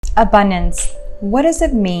Abundance. What does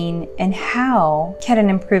it mean and how can it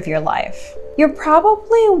improve your life? You're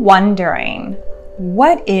probably wondering,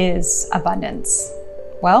 what is abundance?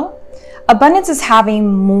 Well, abundance is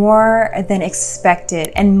having more than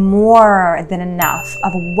expected and more than enough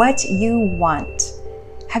of what you want.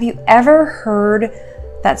 Have you ever heard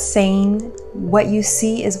that saying, what you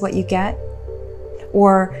see is what you get?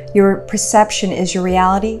 Or your perception is your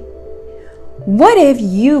reality? What if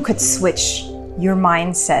you could switch your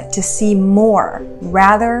mindset to see more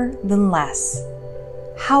rather than less?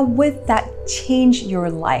 How would that change your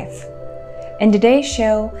life? In today's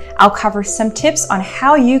show, I'll cover some tips on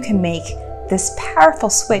how you can make this powerful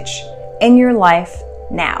switch in your life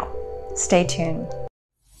now. Stay tuned.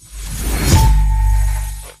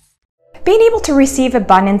 Being able to receive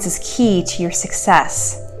abundance is key to your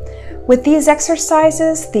success. With these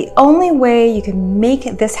exercises, the only way you can make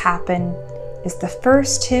this happen is the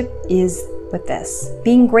first tip is with this,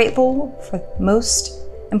 being grateful for the most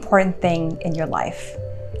important thing in your life,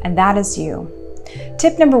 and that is you.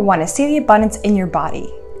 Tip number 1 is see the abundance in your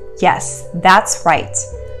body. Yes, that's right.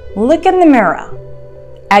 Look in the mirror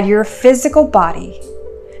at your physical body.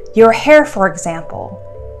 Your hair, for example.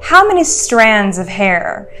 How many strands of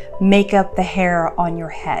hair make up the hair on your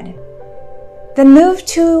head? Then move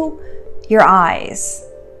to your eyes.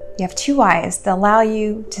 You have 2 eyes that allow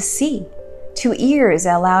you to see, 2 ears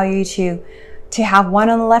that allow you to have one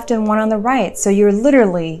on the left and one on the right. So you're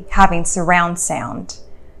literally having surround sound.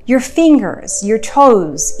 Your fingers, your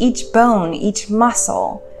toes, each bone, each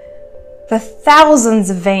muscle, the thousands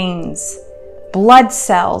of veins, blood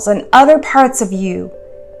cells, and other parts of you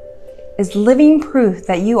is living proof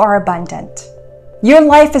that you are abundant. Your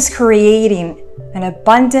life is creating an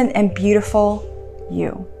abundant and beautiful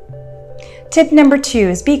you. Tip number 2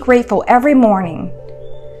 is be grateful every morning.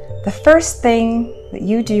 The first thing that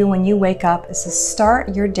you do when you wake up is to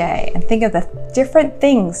start your day and think of the different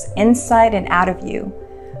things inside and out of you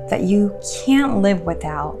that you can't live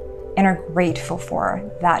without and are grateful for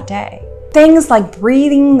that day. Things like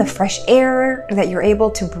breathing the fresh air that you're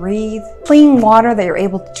able to breathe, clean water that you're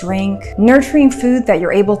able to drink, nurturing food that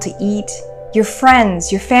you're able to eat, your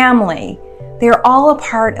friends, your family, they are all a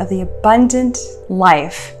part of the abundant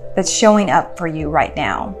life that's showing up for you right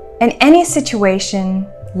now. In any situation,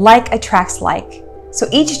 like attracts like. So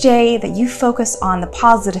each day that you focus on the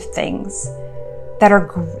positive things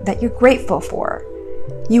that you're grateful for,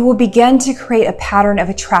 you will begin to create a pattern of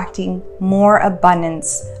attracting more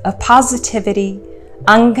abundance of positivity,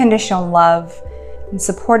 unconditional love, and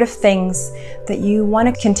supportive things that you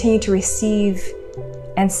want to continue to receive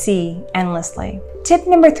and see endlessly. Tip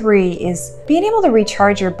number 3 is being able to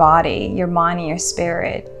recharge your body, your mind, and your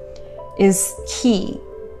spirit is key.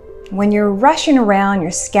 When you're rushing around,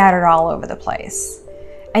 you're scattered all over the place,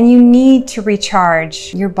 and you need to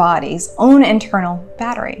recharge your body's own internal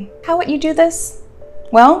battery. How would you do this?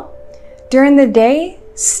 Well, during the day,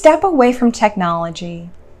 step away from technology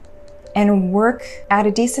and work at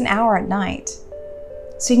a decent hour at night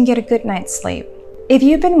so you can get a good night's sleep. If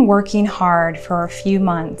you've been working hard for a few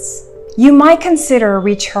months, you might consider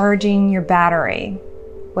recharging your battery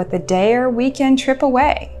with a day or weekend trip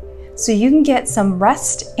away so you can get some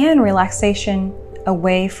rest and relaxation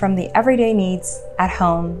away from the everyday needs at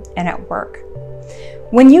home and at work.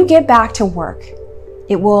 When you get back to work,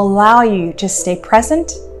 it will allow you to stay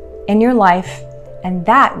present in your life, and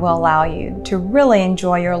that will allow you to really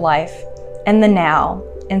enjoy your life in the now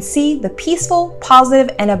and see the peaceful,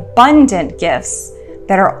 positive, and abundant gifts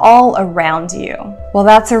that are all around you. Well,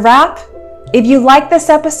 that's a wrap. If you like this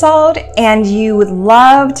episode and you would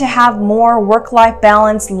love to have more work-life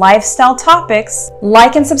balance lifestyle topics,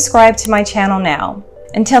 like and subscribe to my channel now.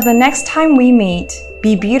 Until the next time we meet,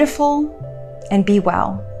 be beautiful and be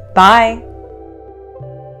well. Bye.